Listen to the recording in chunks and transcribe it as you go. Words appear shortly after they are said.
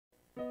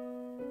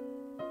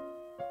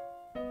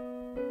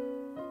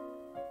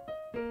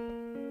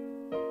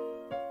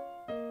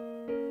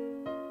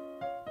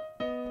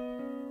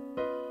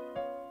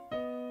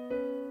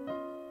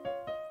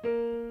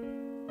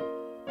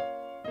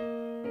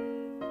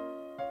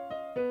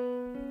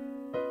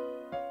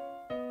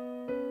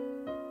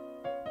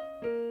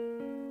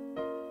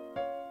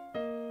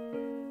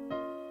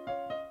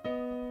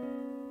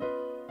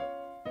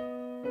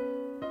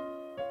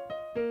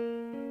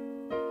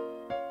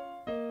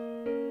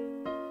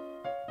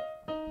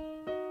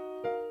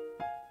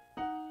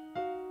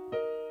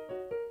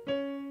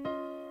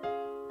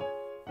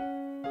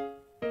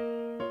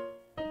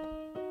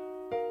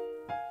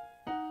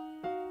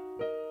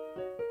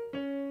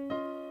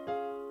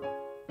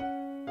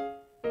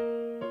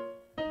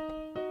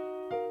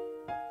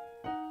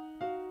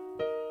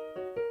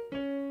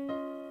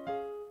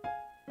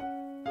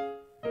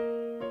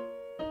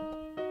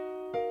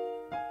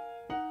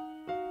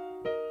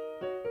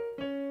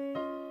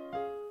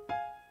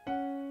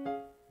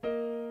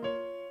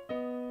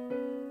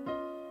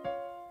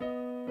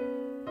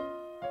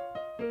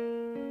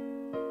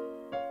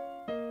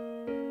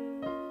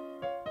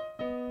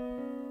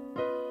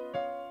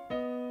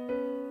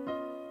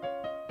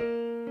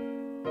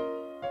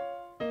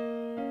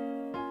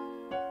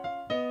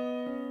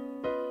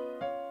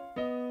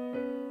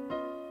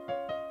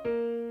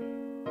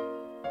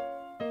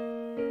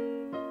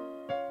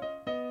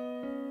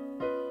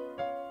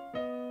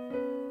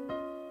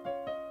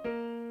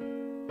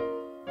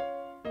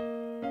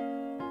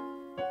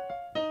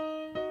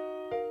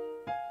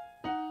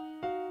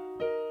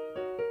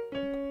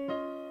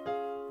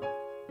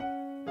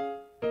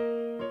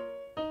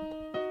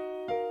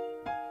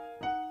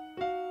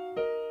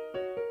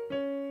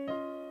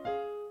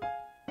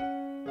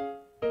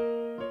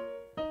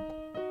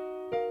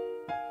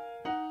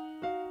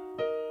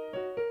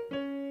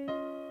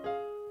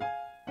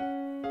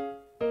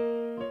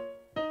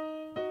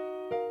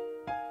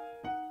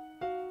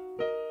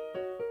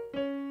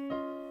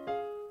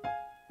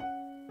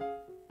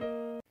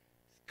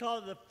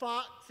called The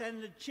Fox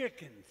and the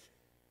Chickens.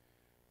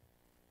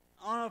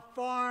 On a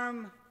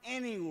farm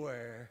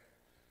anywhere,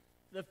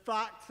 the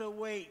fox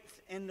awaits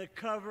in the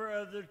cover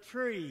of the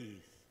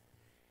trees.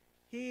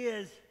 He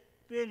has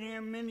been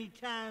here many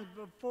times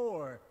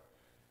before,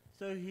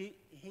 so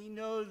he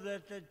knows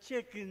that the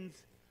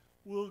chickens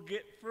will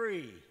get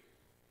free.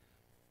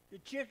 The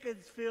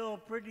chickens feel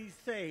pretty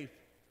safe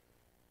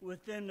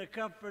within the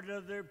comfort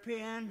of their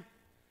pen,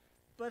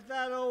 but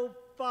that old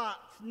fox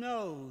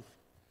knows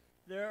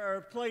there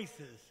are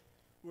places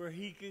where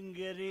he can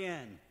get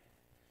in.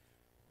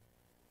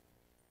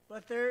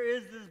 But there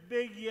is this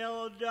big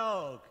yellow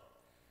dog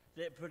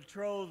that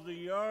patrols the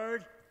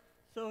yard,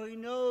 so he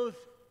knows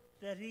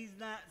that he's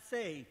not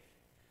safe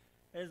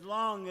as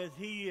long as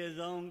he is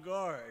on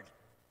guard.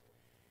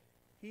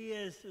 He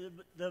is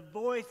the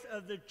voice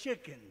of the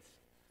chickens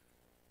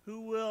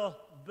who will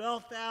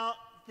belt out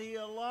the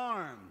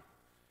alarm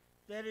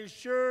that is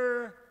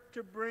sure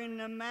to bring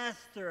the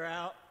master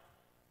out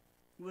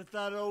with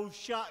that old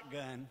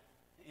shotgun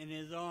in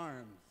his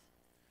arms.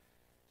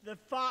 The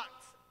fox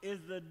is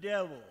the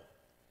devil,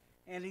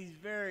 and he's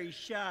very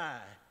shy.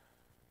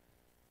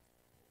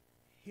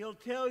 He'll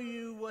tell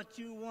you what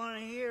you want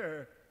to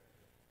hear,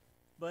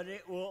 but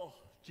it will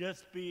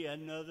just be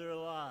another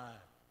lie.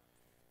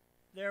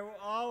 There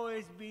will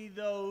always be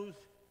those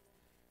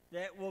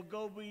that will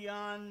go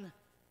beyond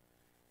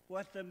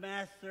what the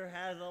master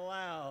has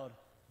allowed.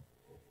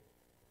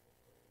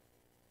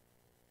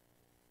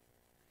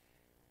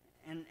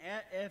 And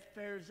if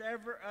there's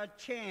ever a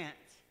chance,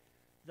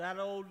 that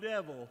old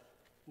devil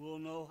will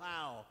know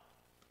how.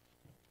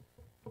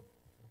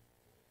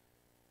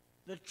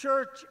 The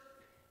church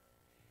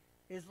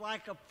is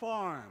like a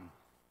farm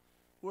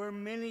where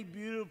many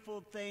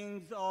beautiful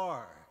things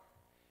are.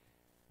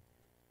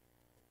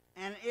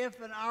 And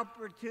if an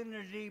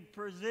opportunity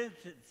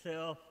presents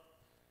itself,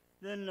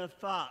 then the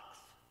fox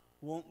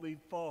won't be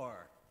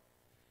far.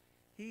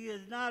 He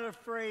is not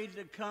afraid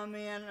to come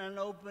in an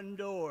open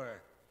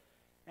door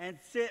and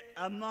sit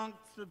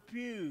amongst the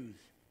pews.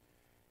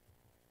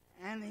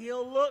 And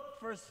he'll look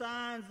for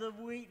signs of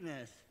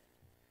weakness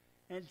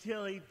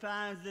until he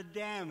finds the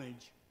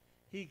damage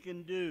he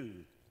can do.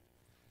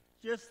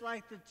 Just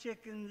like the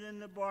chickens in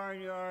the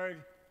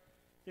barnyard,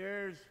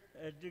 there's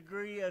a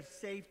degree of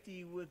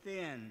safety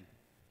within.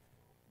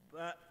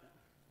 But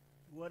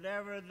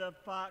whatever the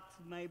fox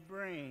may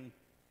bring,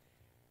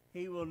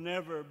 he will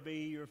never be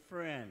your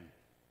friend.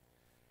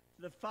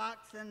 The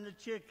Fox and the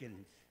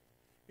Chickens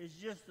is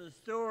just a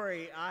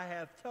story I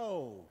have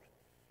told.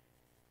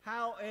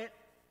 How it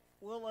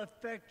will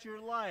affect your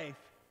life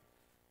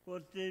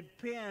will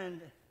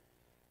depend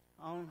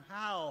on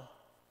how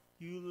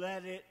you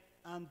let it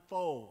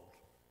unfold.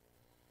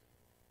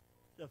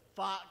 The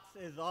fox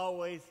is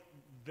always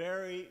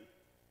very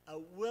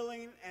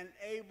willing and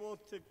able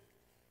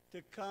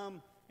to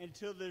come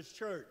into this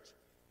church.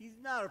 He's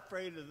not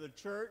afraid of the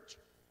church.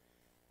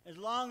 As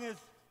long as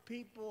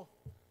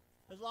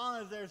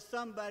there's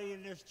somebody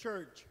in this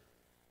church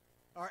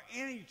or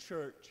any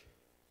church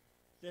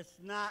that's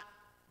not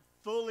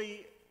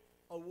fully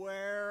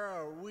aware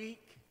or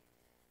weak,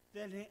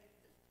 then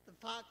the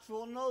fox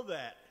will know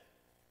that.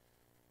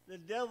 The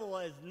devil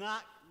is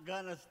not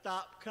going to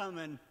stop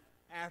coming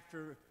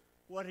after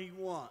what he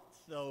wants.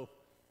 So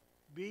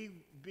be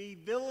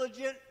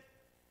vigilant,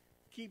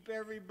 keep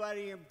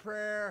everybody in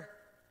prayer,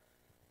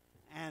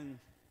 and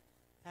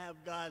have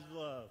God's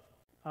love.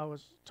 I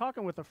was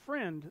talking with a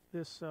friend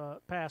this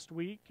past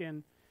week,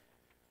 and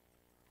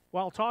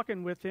while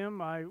talking with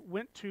him, I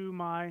went to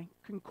my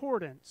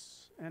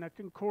concordance. And a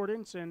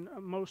concordance, in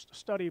most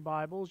study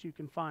Bibles, you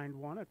can find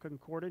one. A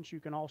concordance you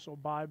can also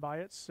buy by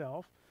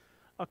itself.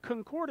 A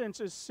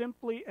concordance is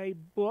simply a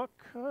book,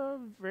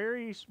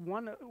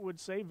 one would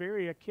say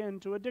very akin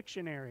to a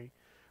dictionary,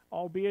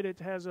 albeit it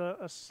has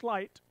a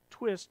slight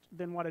twist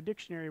than what a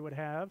dictionary would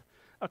have.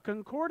 A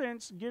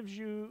concordance gives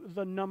you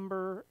the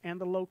number and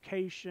the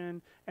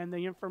location and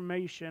the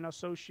information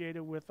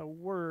associated with a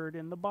word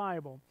in the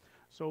Bible.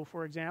 So,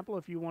 for example,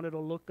 if you wanted to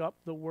look up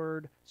the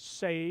word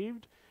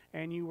saved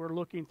and you were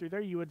looking through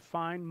there, you would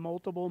find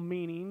multiple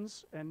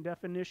meanings and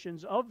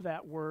definitions of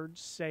that word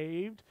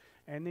saved,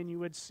 and then you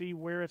would see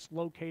where it's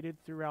located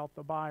throughout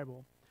the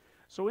Bible.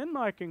 So in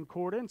my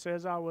concordance,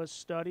 as I was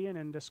studying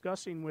and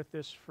discussing with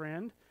this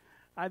friend,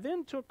 I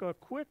then took a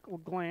quick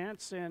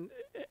glance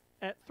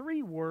at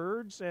three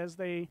words as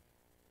they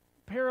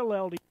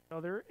paralleled each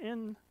other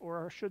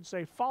or I should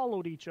say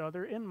followed each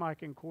other in my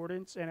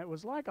concordance, and it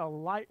was like a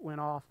light went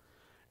off.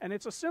 And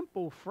it's a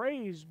simple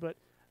phrase, but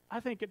I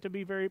think it to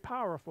be very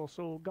powerful.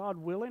 So God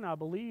willing, I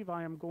believe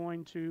I am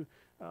going to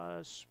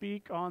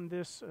speak on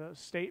this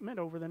statement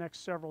over the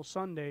next several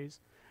Sundays.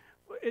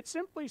 It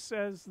simply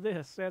says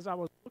this, as I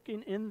was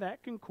looking in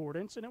that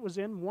concordance, and it was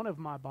in one of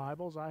my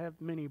Bibles. I have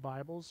many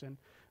Bibles,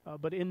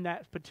 but in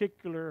that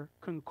particular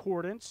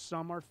concordance,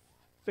 some are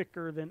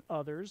thicker than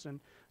others, and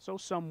so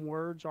some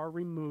words are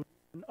removed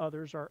and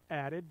others are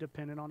added,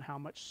 depending on how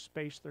much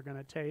space they're going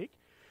to take.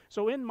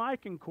 So in my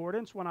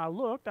concordance, when I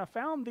looked, I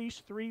found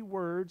these three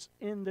words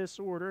in this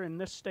order, and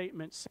this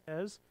statement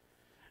says,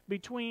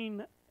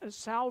 between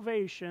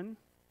salvation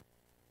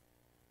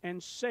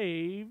and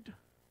saved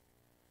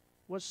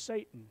was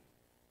Satan.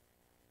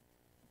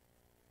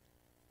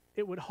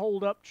 It would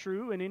hold up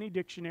true in any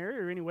dictionary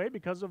or any way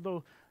because of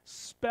the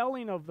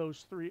spelling of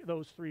those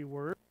three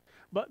words.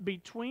 But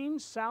between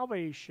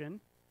salvation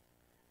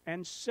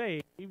and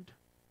saved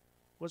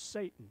was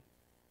Satan.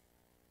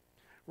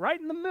 Right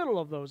in the middle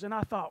of those. And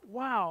I thought,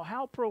 wow,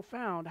 how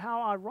profound,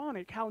 how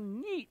ironic, how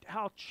neat,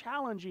 how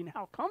challenging,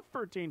 how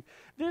comforting.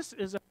 This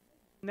is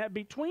that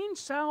between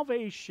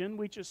salvation,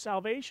 which is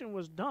salvation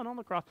was done on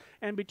the cross,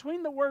 and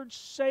between the words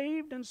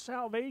saved and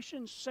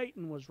salvation,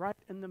 Satan was right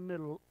in the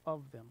middle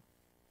of them.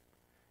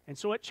 And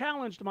so it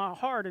challenged my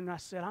heart, and I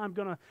said, I'm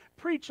going to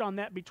preach on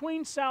that.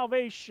 Between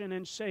salvation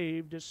and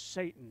saved is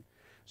Satan.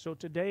 So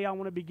today I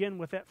want to begin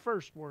with that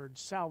first word,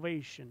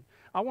 salvation.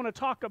 I want to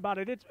talk about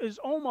it. It is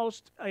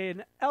almost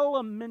an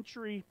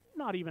elementary,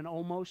 not even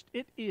almost,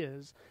 it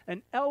is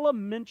an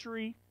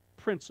elementary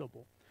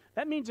principle.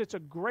 That means it's a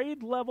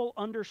grade level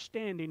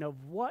understanding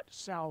of what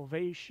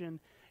salvation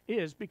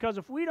is. Because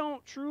if we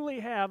don't truly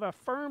have a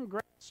firm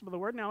grasp of the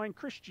word, now in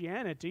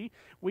Christianity,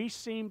 we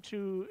seem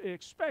to,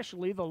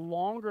 especially the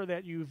longer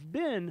that you've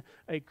been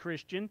a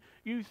Christian,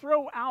 you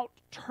throw out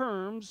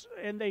terms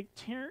and they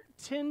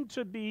tend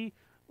to be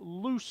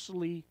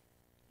loosely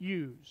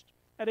used.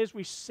 That is,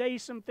 we say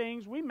some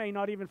things, we may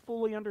not even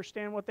fully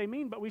understand what they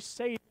mean, but we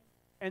say,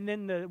 and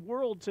then the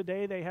world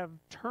today, they have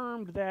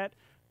termed that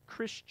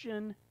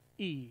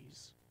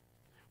Christianese.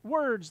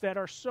 Words that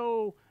are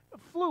so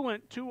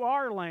fluent to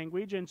our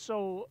language and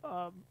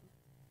so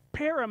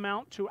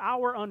paramount to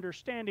our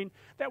understanding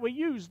that we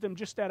use them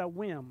just at a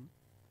whim.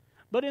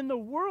 But in the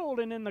world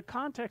and in the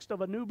context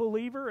of a new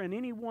believer and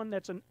anyone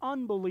that's an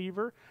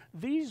unbeliever,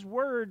 these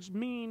words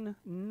mean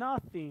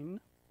nothing,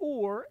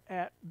 or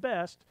at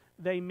best,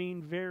 they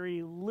mean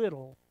very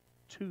little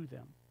to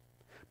them.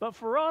 But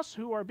for us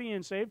who are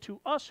being saved,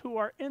 to us who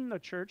are in the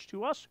church,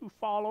 to us who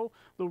follow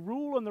the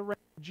rule and the reign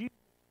of Jesus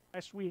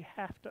Christ, we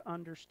have to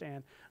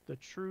understand the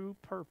true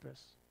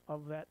purpose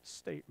of that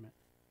statement.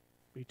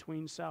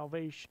 Between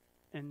salvation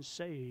and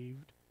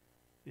saved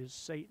is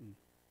Satan.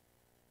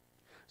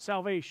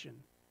 Salvation.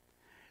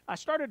 I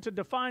started to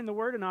define the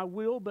word, and I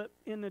will, but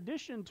in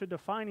addition to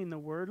defining the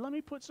word, let me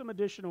put some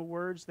additional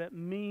words that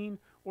mean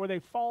or they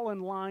fall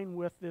in line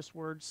with this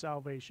word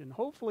salvation.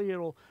 Hopefully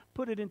it'll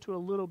put it into a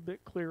little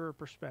bit clearer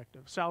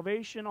perspective.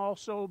 Salvation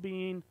also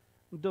being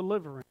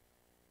deliverance,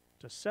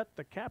 to set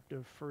the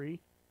captive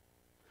free.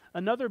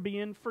 Another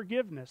being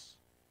forgiveness,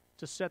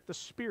 to set the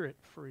spirit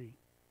free.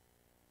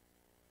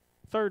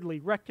 Thirdly,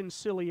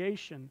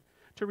 reconciliation,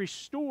 to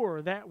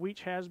restore that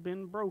which has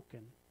been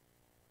broken.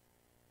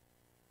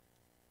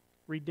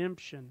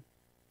 Redemption,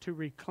 to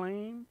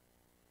reclaim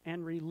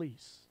and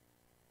release.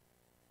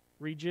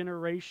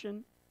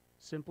 Regeneration,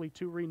 simply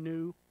to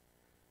renew.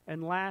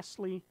 And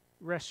lastly,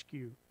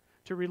 rescue,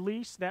 to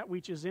release that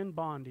which is in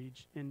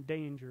bondage, in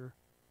danger,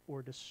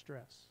 or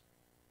distress.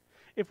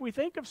 If we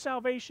think of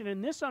salvation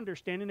in this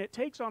understanding, it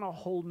takes on a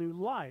whole new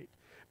light.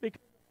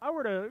 Because if I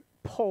were to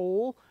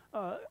poll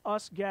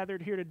us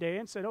gathered here today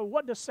and said, oh,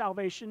 what does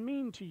salvation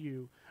mean to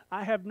you?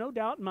 I have no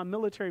doubt in my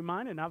military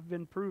mind, and I've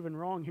been proven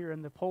wrong here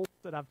in the polls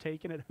that I've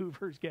taken at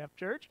Hoover's Gap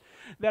Church,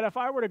 that if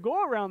I were to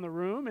go around the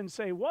room and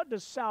say, what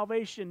does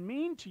salvation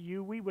mean to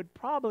you, we would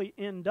probably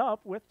end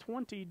up with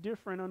 20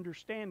 different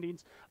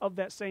understandings of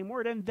that same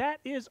word. And that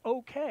is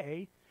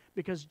okay,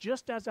 because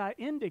just as I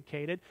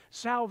indicated,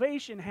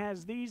 salvation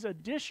has these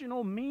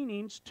additional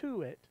meanings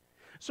to it.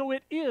 So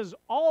it is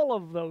all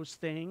of those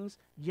things,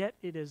 yet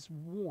it is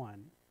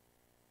one.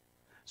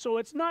 So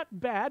it's not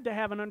bad to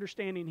have an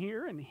understanding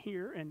here and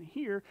here and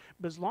here,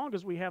 but as long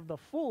as we have the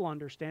full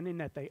understanding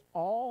that they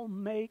all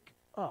make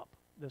up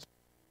this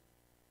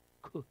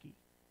cookie.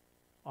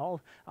 I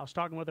was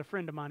talking with a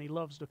friend of mine, he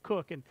loves to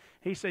cook, and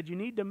he said you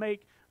need to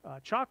make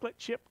chocolate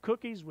chip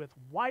cookies with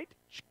white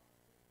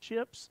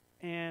chips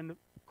and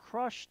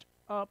crushed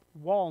up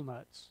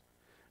walnuts.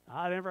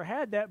 I never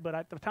had that, but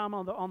at the time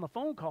on the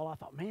phone call, I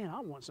thought, man, I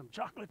want some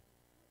chocolate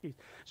cookies.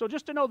 So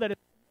just to know that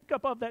it's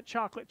up of that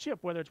chocolate chip,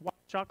 whether it's white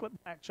chocolate,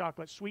 black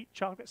chocolate, sweet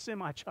chocolate,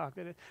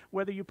 semi-chocolate,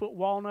 whether you put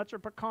walnuts or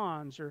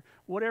pecans or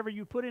whatever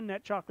you put in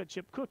that chocolate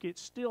chip cookie,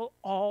 it's still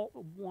all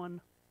one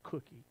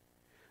cookie.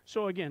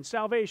 So again,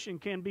 salvation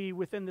can be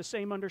within the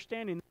same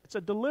understanding. It's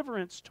a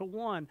deliverance to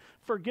one,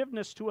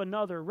 forgiveness to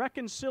another,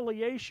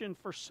 reconciliation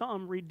for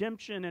some,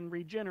 redemption and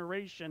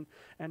regeneration,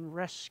 and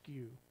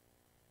rescue,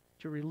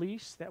 to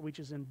release that which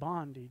is in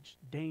bondage,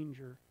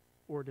 danger,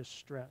 or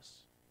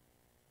distress.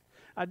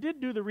 I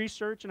did do the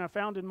research, and I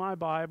found in my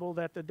Bible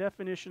that the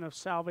definition of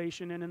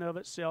salvation in and of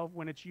itself,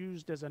 when it's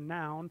used as a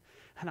noun,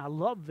 and I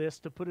love this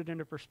to put it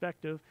into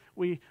perspective,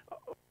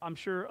 I'm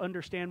sure,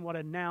 understand what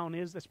a noun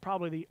is. That's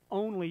probably the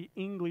only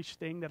English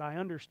thing that I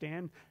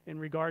understand in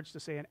regards to,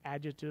 say, an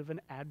adjective,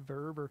 an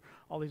adverb, or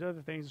all these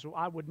other things. So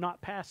I would not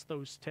pass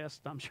those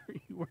tests I'm sure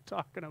you were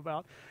talking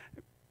about.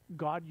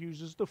 God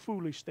uses the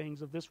foolish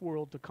things of this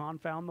world to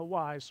confound the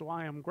wise. So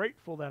I am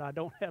grateful that I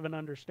don't have an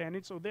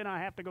understanding. So then I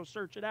have to go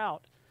search it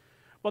out.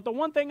 But the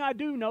one thing I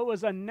do know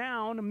is a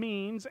noun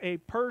means a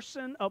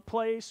person, a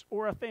place,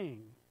 or a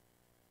thing.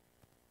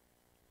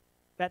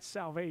 That's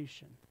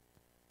salvation.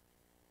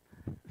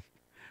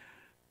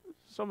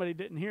 Somebody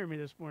didn't hear me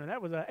this morning.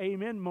 That was an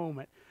amen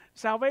moment.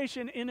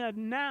 Salvation in a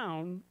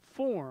noun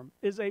form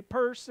is a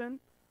person,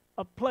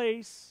 a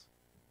place,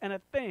 and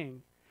a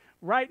thing.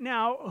 Right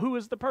now, who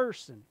is the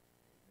person?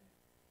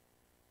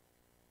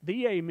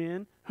 The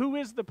amen. Who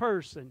is the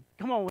person?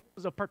 Come on, it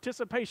was a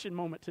participation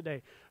moment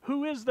today.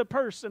 Who is the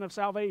person of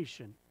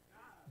salvation?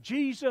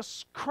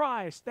 Jesus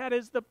Christ. That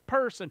is the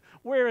person.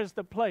 Where is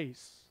the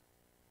place?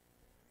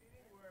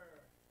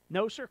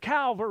 No, sir.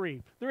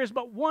 Calvary. There is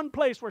but one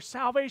place where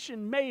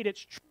salvation made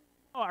its true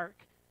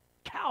mark.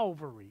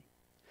 Calvary.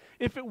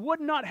 If it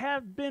would not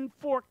have been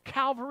for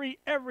Calvary,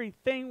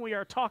 everything we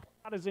are talking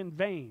about is in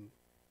vain.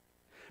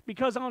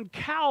 Because on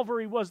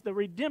Calvary was the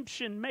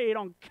redemption made.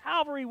 On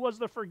Calvary was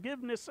the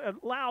forgiveness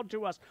allowed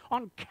to us.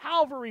 On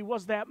Calvary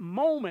was that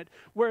moment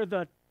where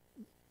the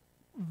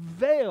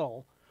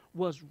veil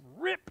was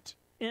ripped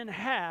in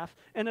half,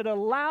 and it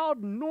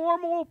allowed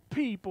normal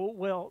people,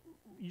 well,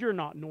 you're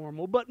not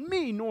normal, but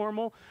me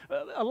normal,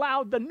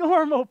 allowed the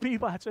normal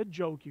people, that's a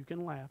joke, you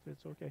can laugh,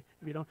 it's okay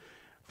if you don't.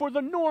 For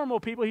the normal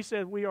people, he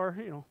said, we are,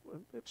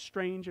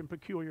 strange and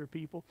peculiar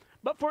people,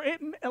 but for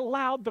it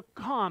allowed the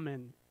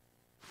common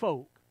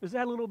folk. Is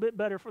that a little bit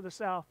better for the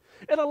South?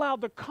 It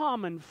allowed the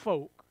common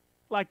folk,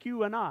 like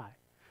you and I,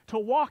 to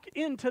walk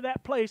into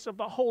that place of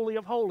the Holy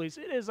of Holies.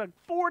 It has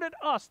afforded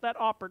us that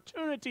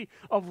opportunity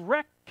of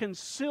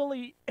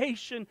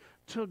reconciliation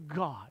to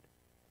God.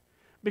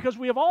 Because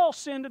we have all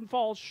sinned and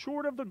fall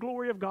short of the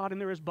glory of God,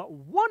 and there is but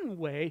one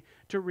way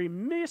to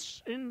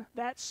remission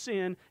that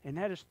sin, and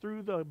that is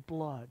through the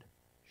blood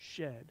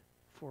shed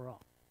for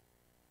all.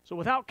 So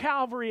without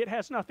Calvary, it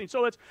has nothing.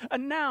 So it's a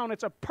noun,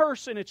 it's a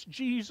person, it's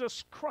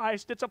Jesus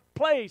Christ, it's a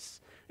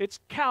place, it's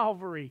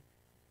Calvary.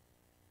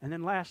 And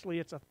then lastly,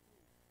 it's a...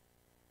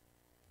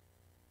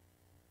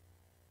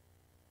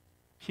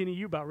 Kenny,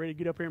 you about ready to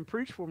get up here and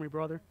preach for me,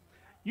 brother.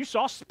 You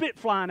saw spit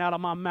flying out of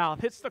my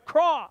mouth. It's the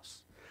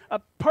cross. A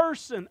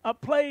person, a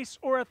place,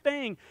 or a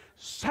thing.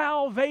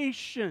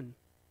 Salvation.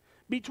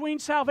 Between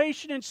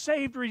salvation and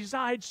saved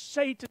resides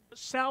Satan.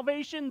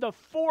 Salvation, the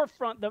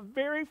forefront, the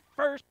very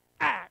first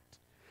act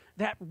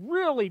that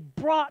really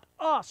brought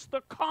us,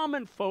 the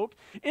common folk,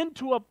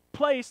 into a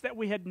place that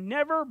we had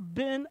never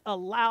been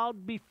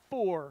allowed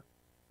before.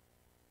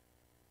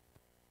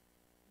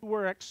 We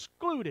were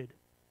excluded.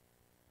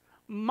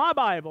 My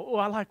Bible,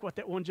 I like what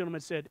that one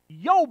gentleman said,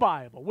 Yo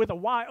Bible, with a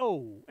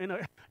Y-O, and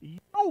a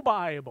Yo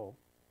Bible.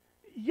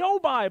 Your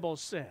Bible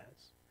says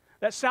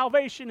that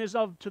salvation is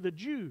to the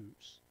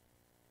Jews,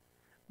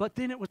 but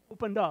then it was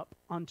opened up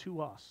unto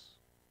us,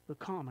 the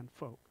common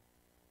folk.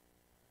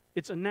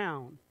 It's a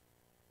noun,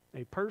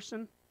 a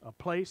person, a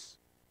place,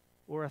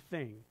 or a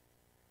thing.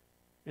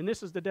 And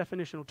this is the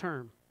definitional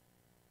term.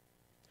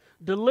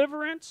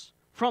 Deliverance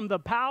from the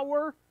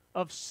power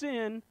of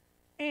sin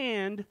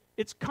and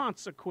its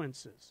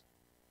consequences.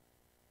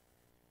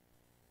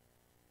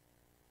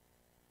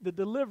 The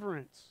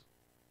deliverance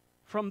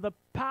from the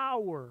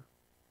power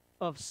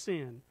of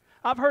sin.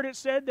 I've heard it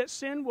said that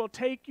sin will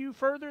take you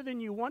further than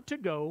you want to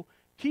go,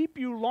 keep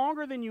you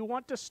longer than you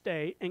want to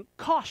stay, and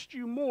cost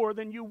you more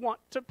than you want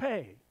to pay.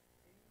 Amen.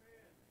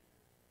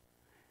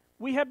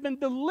 We have been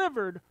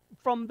delivered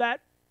from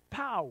that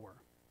power,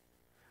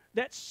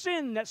 that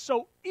sin that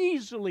so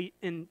easily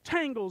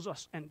entangles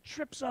us and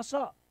trips us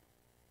up.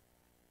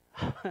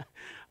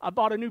 I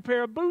bought a new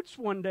pair of boots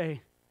one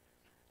day.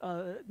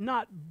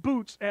 Not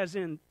boots as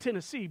in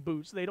Tennessee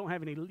boots. They don't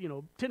have any,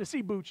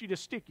 Tennessee boots, you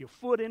just stick your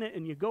foot in it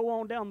and you go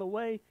on down the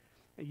way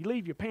and you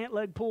leave your pant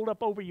leg pulled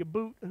up over your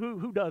boot.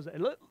 Who does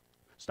that?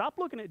 Stop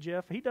looking at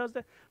Jeff. He does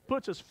that.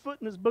 Puts his foot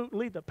in his boot and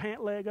leave the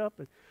pant leg up.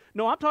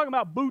 No, I'm talking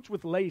about boots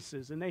with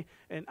laces. And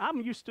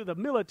I'm used to the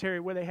military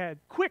where they had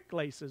quick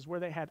laces, where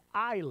they had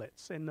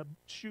eyelets in the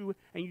shoe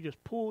and you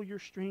just pull your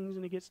strings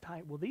and it gets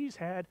tight. Well, these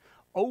had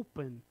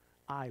open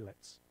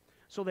eyelets.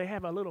 So they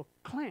have a little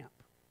clamp.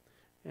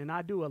 And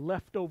I do a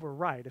leftover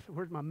right.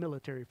 Where's my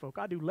military folk?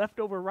 I do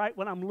leftover right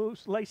when I'm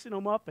lacing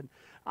them up, and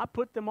I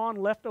put them on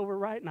leftover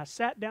right, and I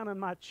sat down in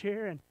my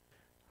chair, and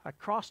I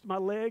crossed my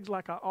legs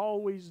like I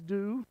always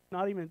do,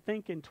 not even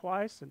thinking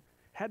twice, and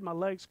had my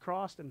legs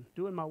crossed and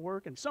doing my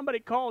work. And somebody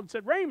called and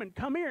said, Raymond,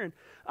 come here. And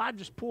I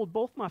just pulled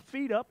both my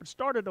feet up and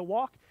started to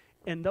walk,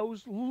 and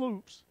those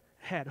loops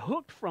had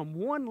hooked from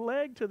one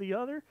leg to the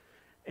other,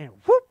 and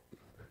whoop,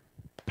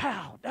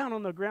 pow, down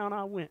on the ground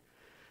I went.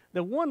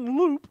 The one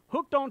loop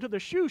hooked onto the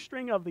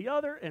shoestring of the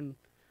other, and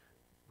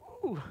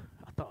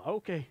I thought,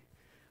 okay,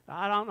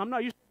 I'm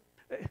not used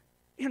to it.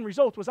 End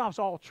result was I was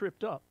all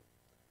tripped up.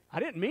 I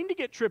didn't mean to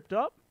get tripped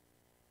up.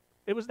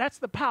 That's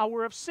the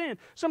power of sin.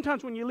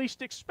 Sometimes when you're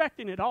least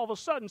expecting it, all of a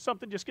sudden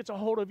something just gets a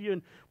hold of you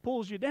and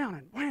pulls you down,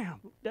 and wham,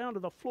 down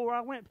to the floor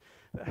I went.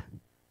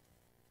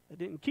 It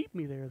didn't keep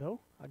me there, though.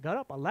 I got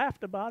up, I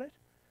laughed about it.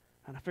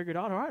 And I figured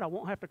out, all right, I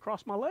won't have to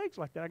cross my legs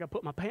like that. I got to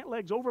put my pant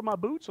legs over my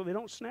boots so they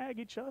don't snag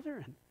each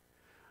other.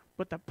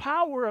 But the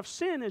power of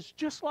sin is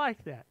just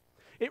like that.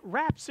 It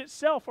wraps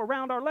itself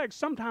around our legs.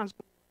 Sometimes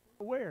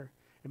wear.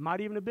 It might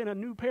even have been a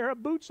new pair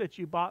of boots that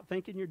you bought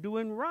thinking you're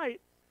doing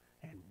right.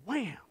 And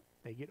wham,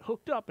 they get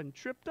hooked up and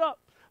tripped up.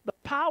 The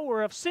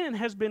power of sin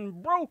has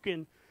been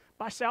broken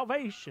by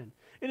salvation.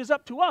 It is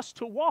up to us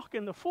to walk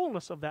in the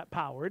fullness of that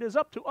power. It is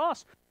up to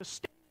us to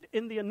stand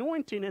in the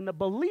anointing and the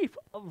belief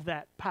of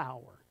that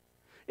power.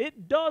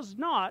 It does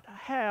not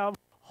have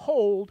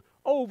hold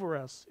over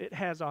us. It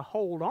has a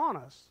hold on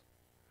us,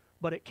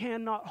 but it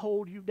cannot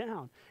hold you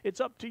down. It's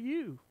up to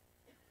you.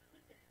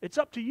 It's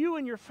up to you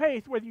and your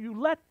faith whether you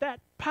let that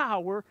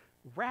power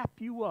wrap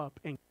you up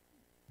and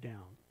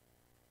down.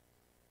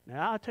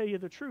 Now, I'll tell you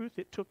the truth.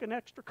 It took an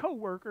extra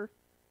coworker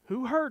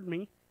who heard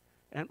me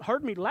and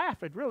heard me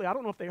laughing. Really, I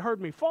don't know if they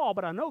heard me fall,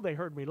 but I know they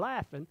heard me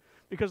laughing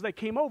because they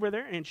came over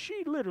there and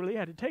she literally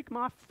had to take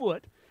my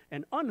foot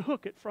and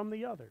unhook it from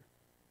the other.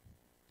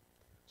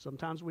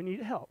 Sometimes we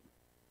need help.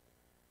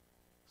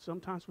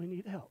 Sometimes we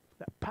need help.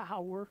 That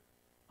power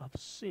of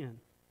sin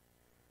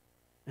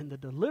and the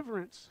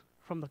deliverance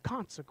from the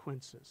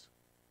consequences.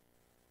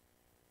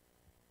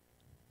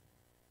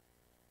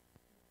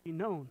 Be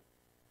known.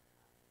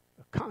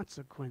 The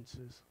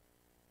consequences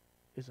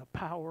is a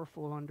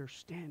powerful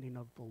understanding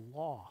of the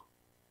law.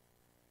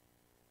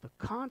 The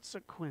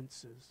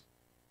consequences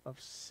of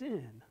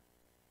sin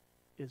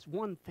is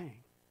one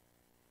thing.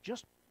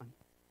 Just one.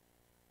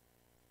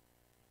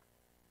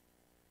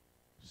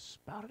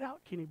 Spout it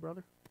out, Kenny,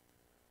 brother.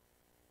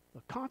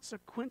 The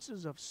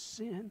consequences of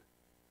sin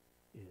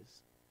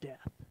is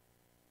death.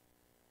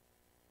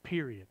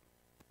 Period.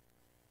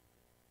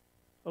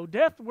 Oh,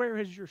 death, where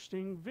is your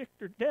sting?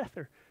 Victor, death,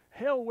 or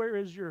hell, where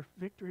is your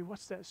victory?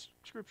 What's that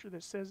scripture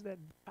that says that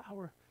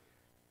power?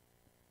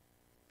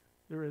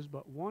 There is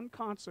but one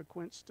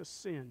consequence to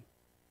sin,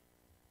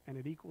 and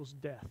it equals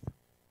death.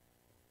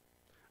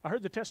 I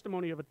heard the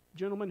testimony of a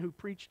gentleman who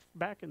preached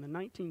back in the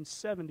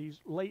 1970s,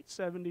 late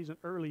 70s and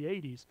early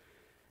 80s,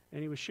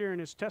 and he was sharing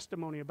his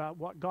testimony about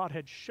what God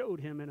had showed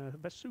him in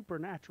a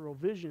supernatural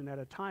vision at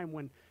a time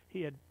when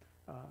he had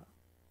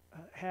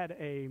had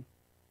a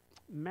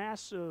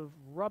massive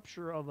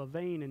rupture of a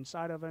vein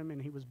inside of him,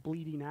 and he was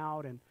bleeding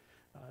out, and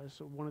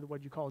so one of the,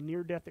 what you call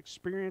near-death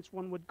experience,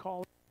 one would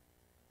call it.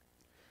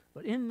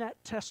 But in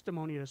that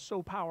testimony, it is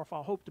so powerful.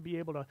 I hope to be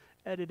able to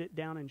edit it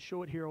down and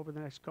show it here over the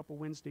next couple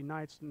Wednesday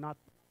nights, not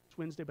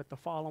Wednesday, but the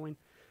following.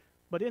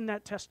 But in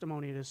that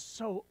testimony, it is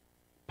so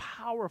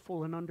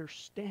powerful and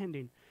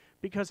understanding,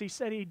 because he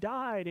said he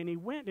died, and he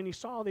went and he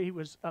saw that he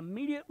was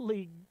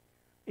immediately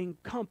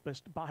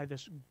encompassed by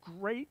this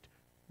great,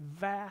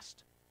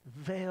 vast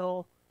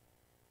veil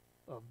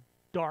of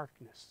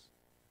darkness.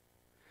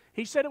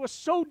 He said it was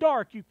so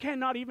dark you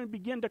cannot even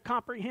begin to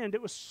comprehend.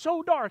 It was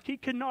so dark he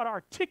could not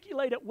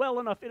articulate it well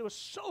enough. It was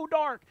so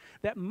dark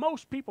that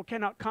most people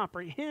cannot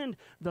comprehend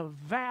the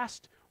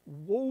vast,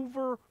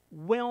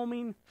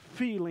 overwhelming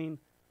feeling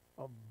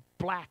of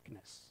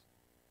blackness,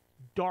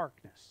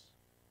 darkness.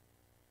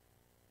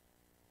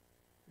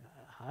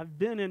 I've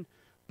been in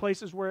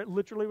places where it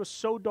literally was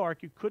so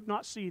dark you could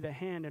not see the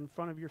hand in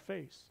front of your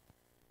face.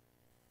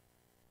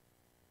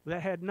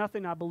 That had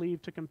nothing, I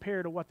believe, to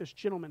compare to what this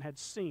gentleman had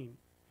seen.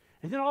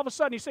 And then all of a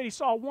sudden he said he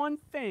saw one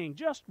thing,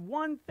 just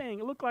one thing.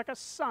 It looked like a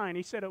sign.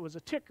 He said it was a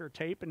ticker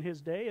tape in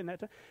his day, and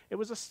that it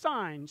was a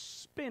sign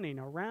spinning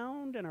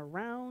around and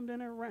around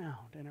and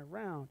around and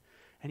around.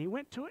 And he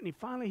went to it,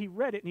 and he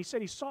read it, and he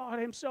said he saw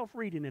himself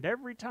reading it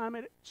every time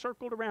it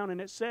circled around, and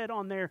it said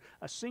on there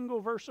a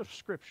single verse of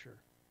Scripture.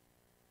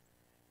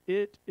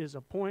 It is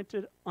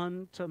appointed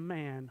unto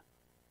man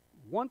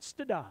once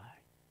to die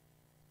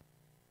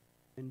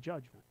in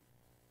judgment.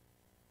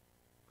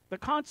 The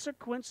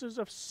consequences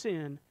of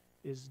sin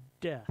is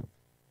death.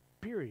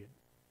 Period.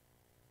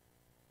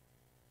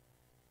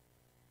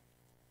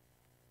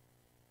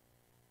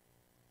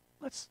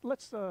 Let's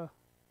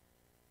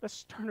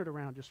turn it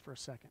around just for a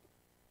second.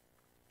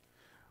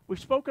 We've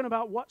spoken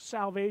about what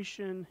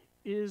salvation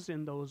is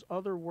in those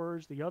other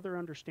words, the other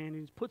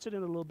understandings, puts it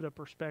in a little bit of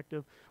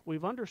perspective.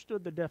 We've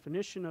understood the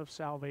definition of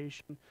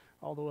salvation,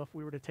 although if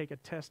we were to take a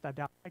test, I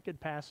doubt I could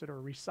pass it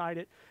or recite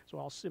it, so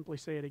I'll simply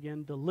say it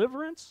again.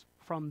 Deliverance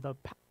from the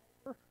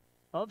power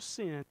of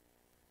sin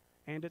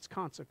and its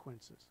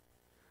consequences.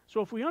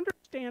 So if we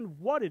understand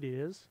what it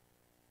is,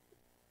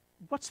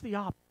 what's the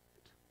opposite?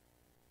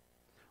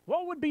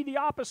 What would be the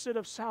opposite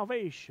of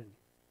salvation?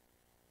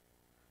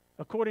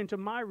 According to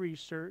my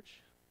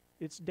research,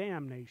 it's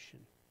damnation.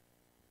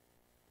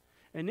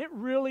 And it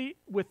really,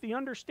 with the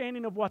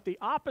understanding of what the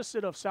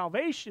opposite of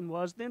salvation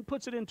was, then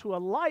puts it into a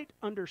light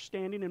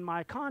understanding in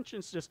my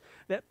consciousness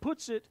that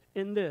puts it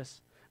in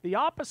this. The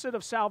opposite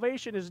of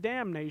salvation is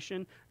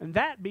damnation, and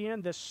that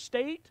being the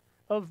state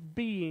of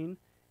being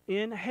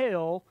in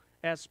hell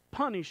as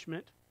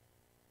punishment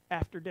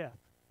after death.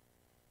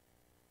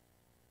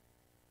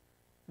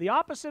 The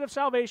opposite of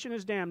salvation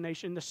is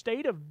damnation, the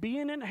state of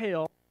being in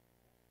hell,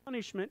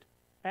 punishment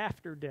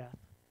after death.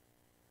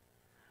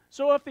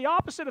 So if the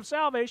opposite of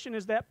salvation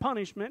is that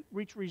punishment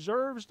which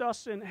reserves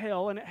us in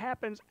hell, and it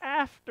happens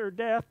after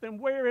death, then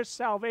where is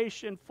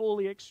salvation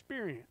fully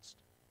experienced?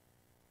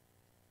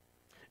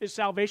 Is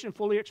salvation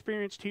fully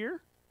experienced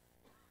here?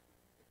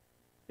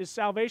 Is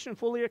salvation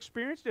fully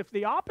experienced? If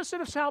the opposite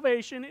of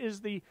salvation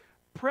is the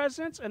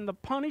presence and the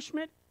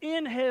punishment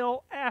in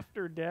hell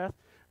after death,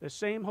 the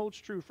same holds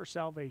true for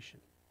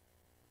salvation.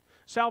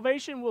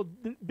 Salvation will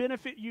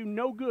benefit you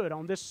no good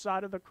on this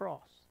side of the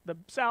cross. The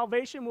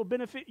salvation will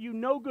benefit you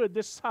no good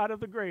this side of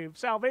the grave.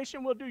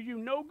 Salvation will do you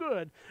no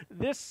good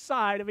this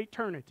side of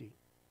eternity.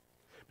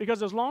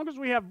 Because as long as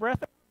we have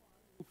breath,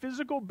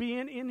 physical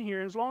being in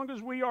here, as long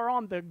as we are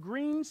on the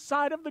green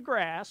side of the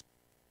grass,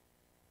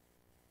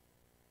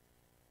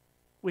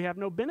 we have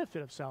no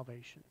benefit of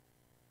salvation.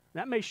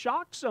 That may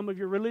shock some of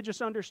your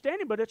religious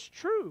understanding, but it's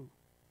true.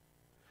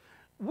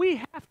 We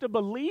have to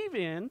believe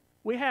in,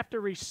 we have to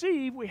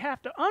receive, we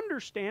have to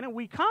understand, and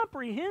we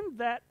comprehend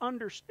that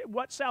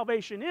what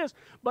salvation is,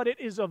 but it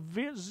is of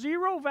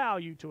zero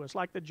value to us.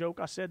 Like the joke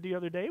I said the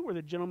other day where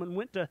the gentleman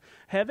went to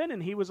heaven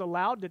and he was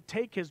allowed to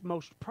take his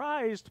most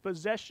prized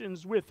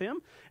possessions with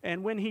him,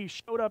 and when he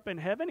showed up in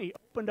heaven, he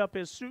opened up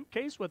his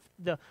suitcase with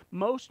the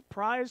most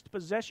prized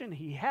possession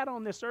he had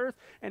on this earth,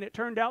 and it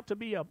turned out to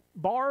be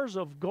bars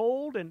of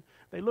gold, and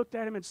they looked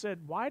at him and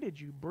said, "Why did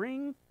you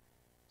bring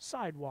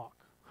sidewalk?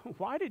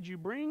 Why did you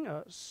bring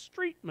a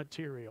street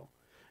material?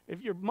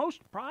 If your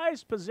most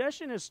prized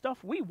possession is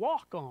stuff we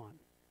walk on,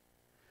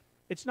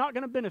 it's not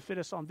going to benefit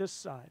us on this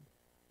side."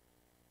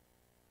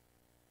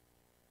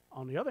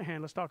 On the other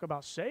hand, let's talk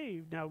about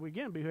saved. Now,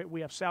 again,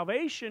 we have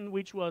salvation,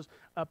 which was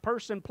a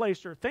person,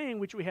 place, or thing,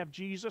 which we have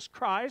Jesus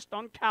Christ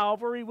on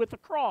Calvary with the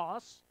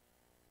cross.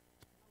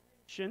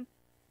 And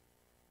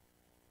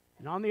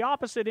on the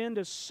opposite end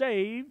is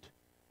saved.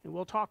 And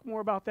we'll talk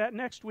more about that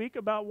next week,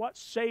 about what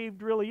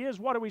saved really is.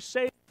 What are we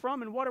saved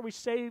from, and what are we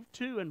saved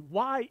to, and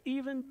why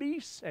even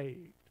be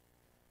saved?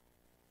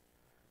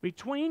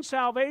 Between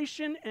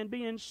salvation and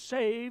being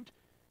saved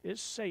is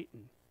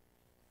Satan.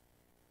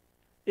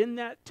 In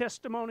that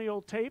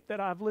testimonial tape that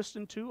I've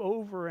listened to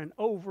over and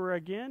over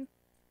again,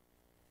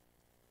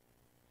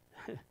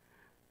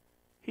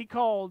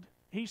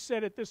 he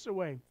said it this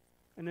way,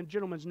 and the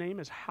gentleman's name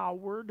is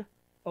Howard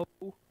O.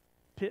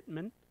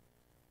 Pittman.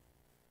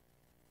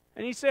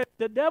 And he said,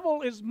 the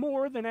devil is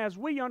more than as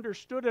we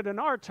understood it in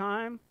our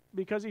time,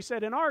 because he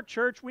said, in our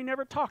church, we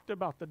never talked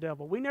about the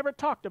devil. We never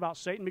talked about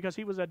Satan because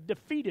he was a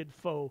defeated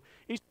foe.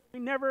 He said, we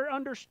never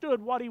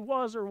understood what he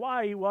was or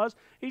why he was.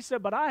 He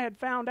said, but I had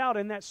found out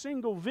in that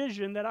single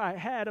vision that I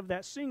had of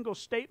that single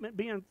statement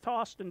being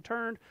tossed and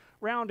turned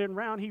round and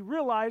round, he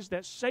realized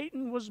that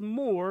Satan was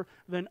more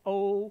than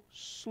old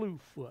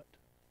Slewfoot.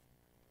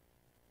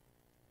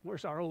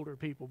 Where's our older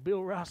people?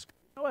 Bill Ross.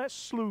 Oh,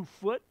 that's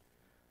Slewfoot.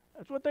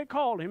 That's what they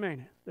called him,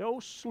 ain't it? The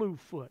old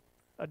Slewfoot,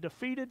 a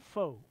defeated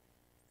foe.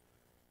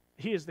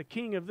 He is the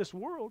king of this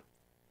world.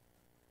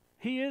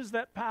 He is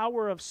that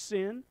power of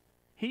sin.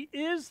 He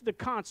is the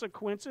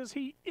consequences.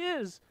 He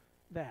is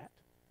that.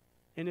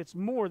 And it's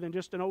more than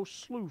just an old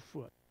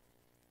Slewfoot.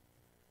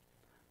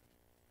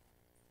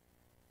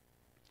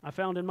 I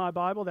found in my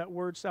Bible that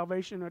word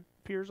salvation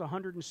appears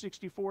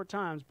 164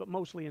 times, but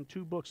mostly in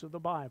 2 books of the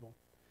Bible.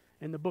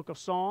 In the book of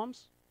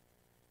Psalms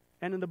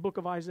and in the book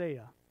of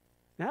Isaiah.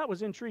 Now, that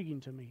was intriguing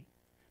to me,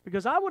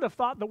 because I would have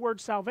thought the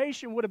word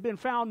salvation would have been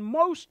found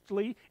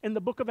mostly in the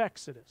book of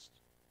Exodus.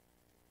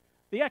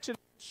 The Exodus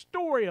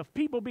story of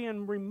people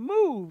being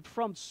removed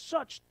from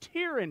such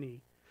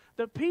tyranny.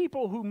 The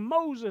people who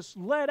Moses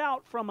led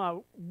out from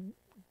a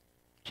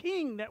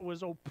king that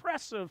was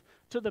oppressive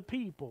to the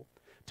people.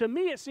 To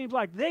me, it seems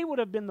like they would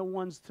have been the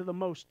ones to the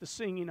most the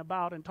singing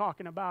about and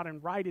talking about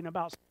and writing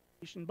about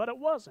salvation, but it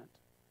wasn't.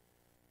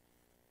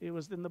 It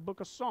was in the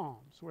book of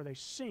Psalms where they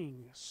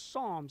sing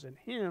psalms and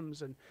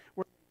hymns and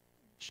where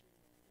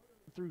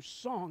through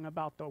song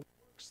about the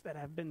works that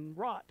have been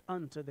wrought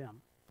unto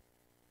them.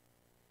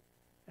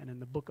 And in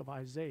the book of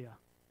Isaiah,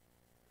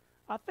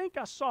 I think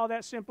I saw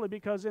that simply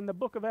because in the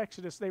book of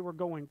Exodus they were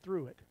going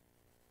through it.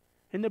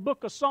 In the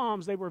book of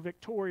Psalms they were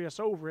victorious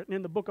over it, and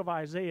in the book of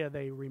Isaiah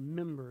they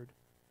remembered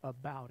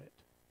about it.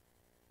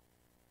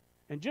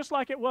 And just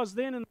like it was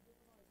then in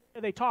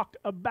they talked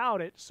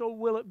about it, so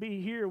will it be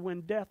here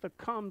when death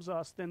comes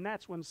us. Then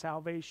that's when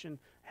salvation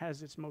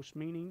has its most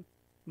meaning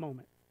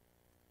moment.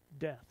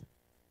 Death.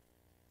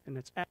 And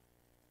it's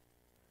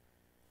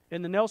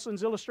in the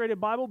Nelson's Illustrated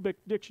Bible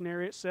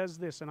Dictionary, it says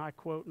this, and I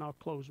quote, and I'll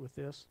close with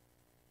this.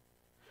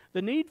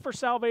 The need for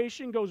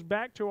salvation goes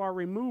back to our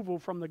removal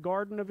from the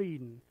Garden of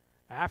Eden.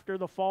 After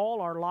the fall,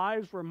 our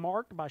lives were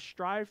marked by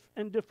strife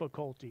and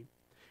difficulty.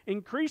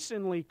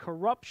 Increasingly,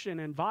 corruption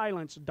and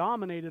violence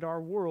dominated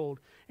our world,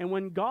 and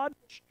when God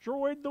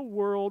destroyed the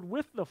world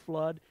with the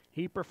flood,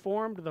 He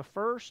performed the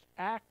first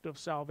act of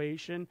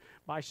salvation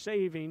by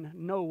saving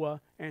Noah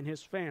and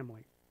his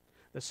family.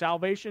 The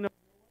salvation of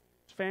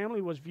his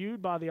family was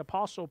viewed by the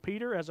Apostle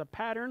Peter as a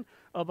pattern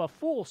of a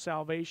full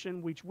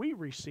salvation which we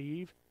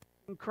receive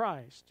in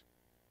Christ.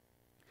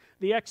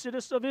 The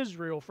exodus of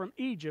Israel from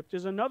Egypt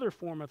is another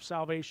form of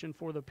salvation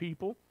for the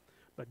people.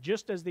 But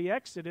just as the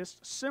Exodus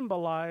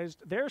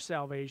symbolized their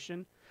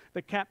salvation,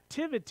 the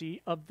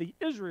captivity of the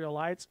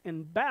Israelites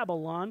in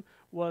Babylon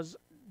was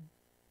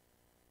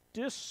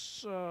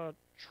distrust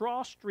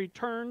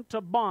return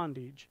to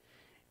bondage.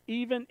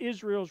 Even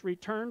Israel's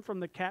return from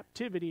the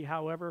captivity,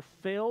 however,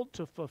 failed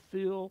to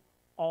fulfill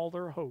all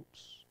their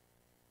hopes.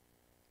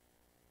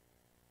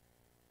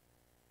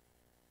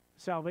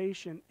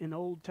 Salvation in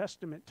Old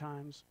Testament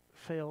times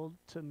failed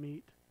to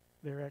meet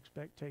their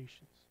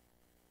expectations.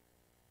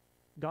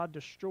 God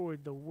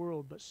destroyed the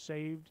world but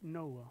saved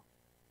Noah,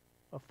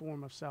 a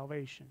form of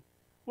salvation.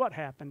 What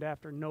happened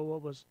after Noah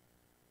was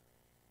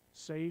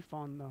safe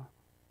on the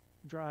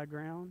dry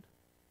ground?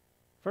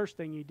 First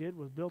thing he did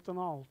was built an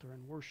altar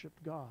and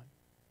worshiped God.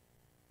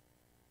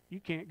 You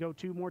can't go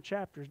 2 more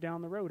chapters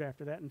down the road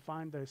after that and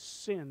find the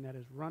sin that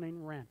is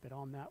running rampant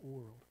on that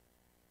world.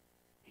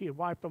 He had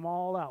wiped them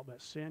all out,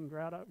 but sin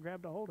grabbed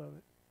a hold of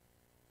it.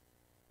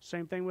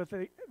 Same thing with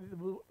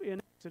in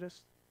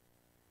Exodus.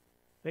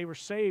 They were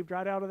saved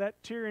right out of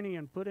that tyranny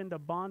and put into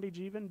bondage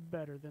even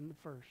better than the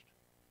first.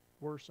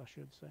 Worse, I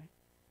should say.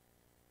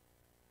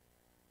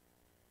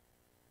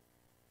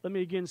 Let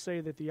me again say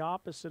that the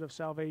opposite of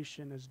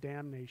salvation is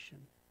damnation.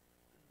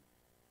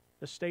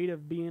 The state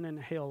of being in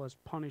hell is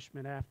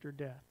punishment after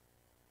death.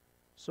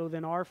 So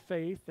then our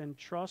faith and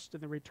trust in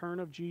the return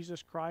of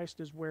Jesus Christ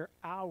is where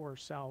our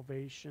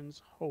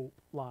salvation's hope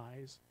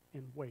lies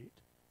in wait.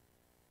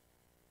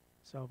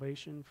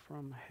 Salvation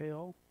from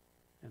hell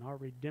and our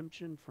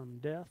redemption from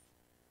death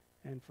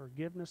and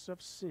forgiveness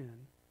of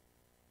sin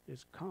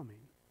is coming.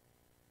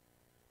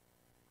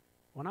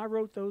 When I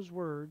wrote those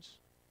words,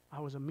 I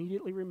was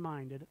immediately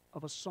reminded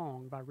of a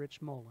song by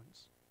Rich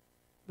Mullins.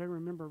 Anybody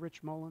remember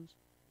Rich Mullins?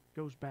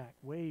 Goes back,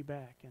 way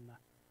back in the,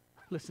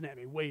 listen at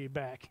me, way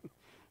back.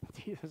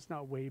 It's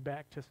not way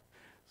back to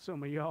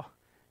some of y'all.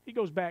 He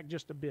goes back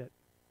just a bit,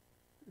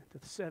 to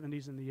the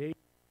 70s and the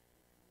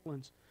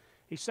 80s.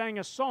 He sang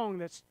a song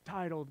that's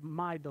titled,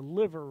 My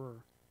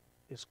Deliverer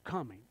is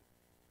Coming.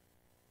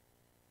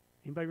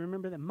 Anybody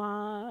remember that?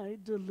 My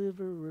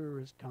deliverer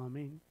is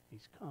coming.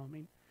 He's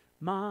coming.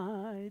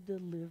 My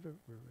deliverer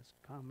is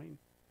coming.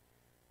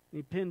 And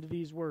he penned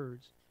these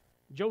words.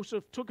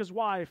 Joseph took his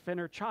wife and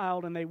her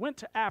child, and they went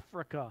to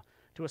Africa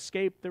to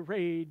escape the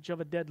rage of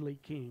a deadly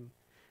king.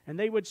 And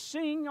they would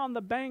sing on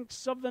the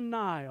banks of the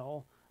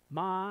Nile,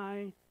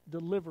 My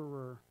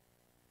deliverer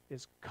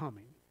is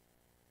coming.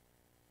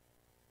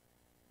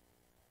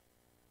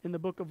 In the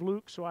book of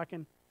Luke, so I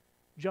can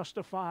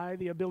justify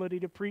the ability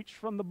to preach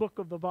from the book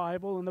of the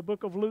Bible, in the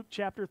book of Luke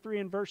chapter 3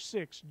 and verse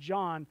 6,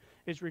 John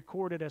is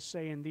recorded as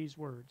saying these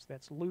words.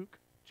 That's Luke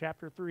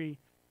chapter 3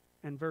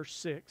 and verse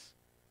 6.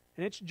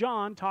 And it's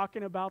John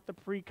talking about the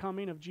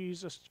pre-coming of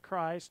Jesus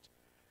Christ.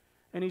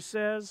 And he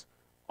says,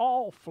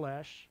 all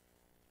flesh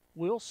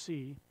will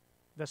see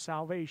the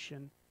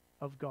salvation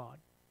of God.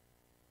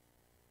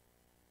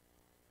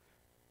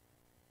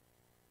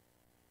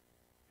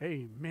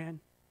 Amen.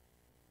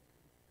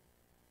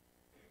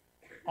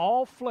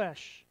 All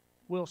flesh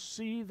will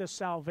see the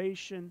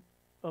salvation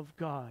of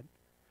God.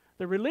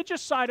 The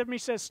religious side of me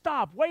says,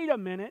 stop, wait a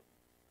minute.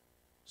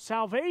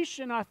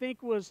 Salvation, I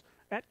think, was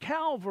at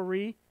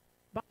Calvary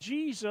by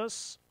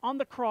Jesus on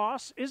the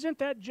cross. Isn't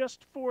that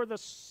just for the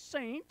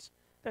saint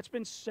that's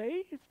been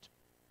saved?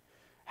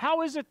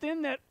 How is it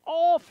then that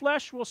all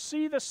flesh will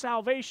see the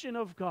salvation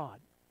of God?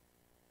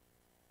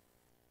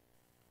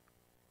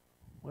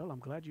 Well, I'm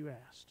glad you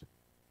asked.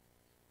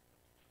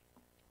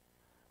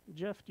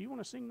 Jeff, do you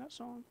want to sing that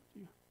song?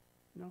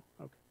 No?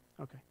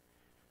 Okay.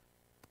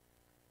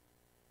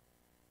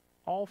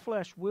 All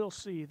flesh will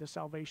see the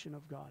salvation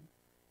of God.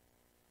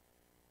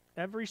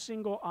 Every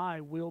single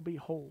eye will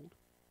behold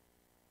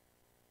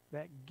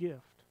that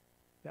gift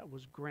that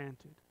was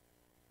granted.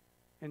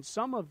 And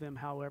some of them,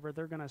 however,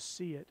 they're going to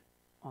see it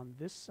on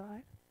this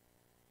side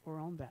or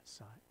on that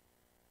side.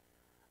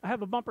 I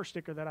have a bumper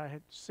sticker that I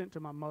had sent to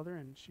my mother,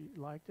 and she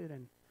liked it,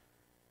 and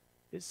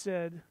it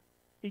said,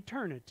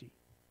 eternity.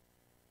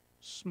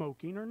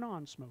 Smoking or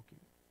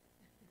non-smoking.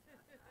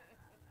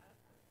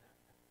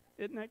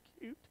 Isn't that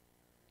cute?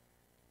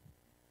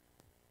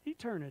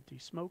 Eternity,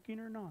 smoking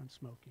or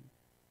non-smoking.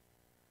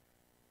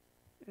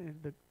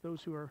 And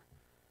those who are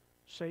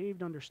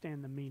saved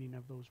understand the meaning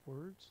of those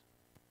words.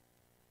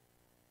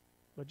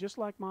 But just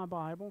like my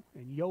Bible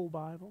and your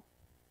Bible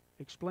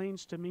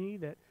explains to me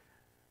that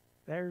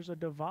there's a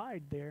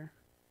divide there,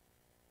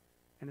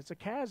 and it's a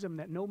chasm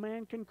that no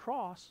man can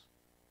cross,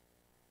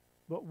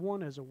 but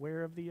one is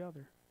aware of the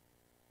other.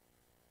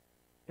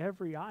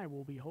 Every eye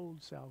will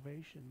behold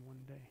salvation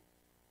one day.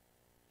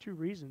 2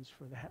 reasons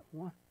for that.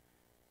 One,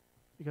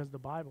 because the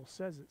Bible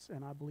says it,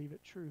 and I believe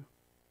it true.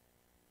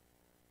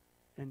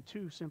 And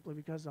 2, simply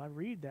because I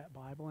read that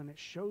Bible and it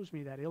shows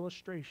me that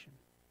illustration.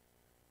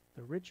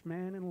 The rich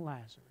man and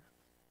Lazarus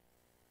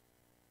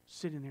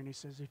sitting there, and he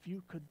says, if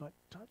you could but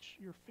touch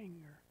your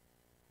finger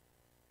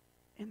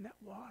in that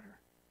water,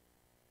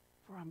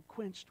 for I'm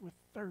quenched with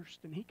thirst.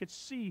 And he could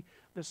see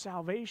the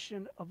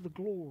salvation of the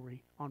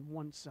glory on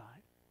one side.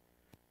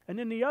 And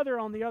then the other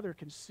on the other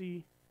can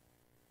see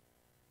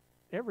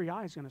Every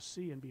eye is going to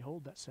see and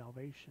behold that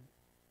salvation.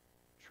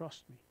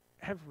 Trust me,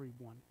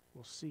 everyone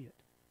will see it.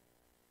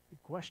 The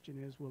question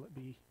is, will it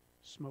be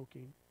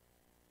smoking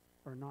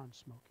or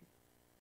non-smoking?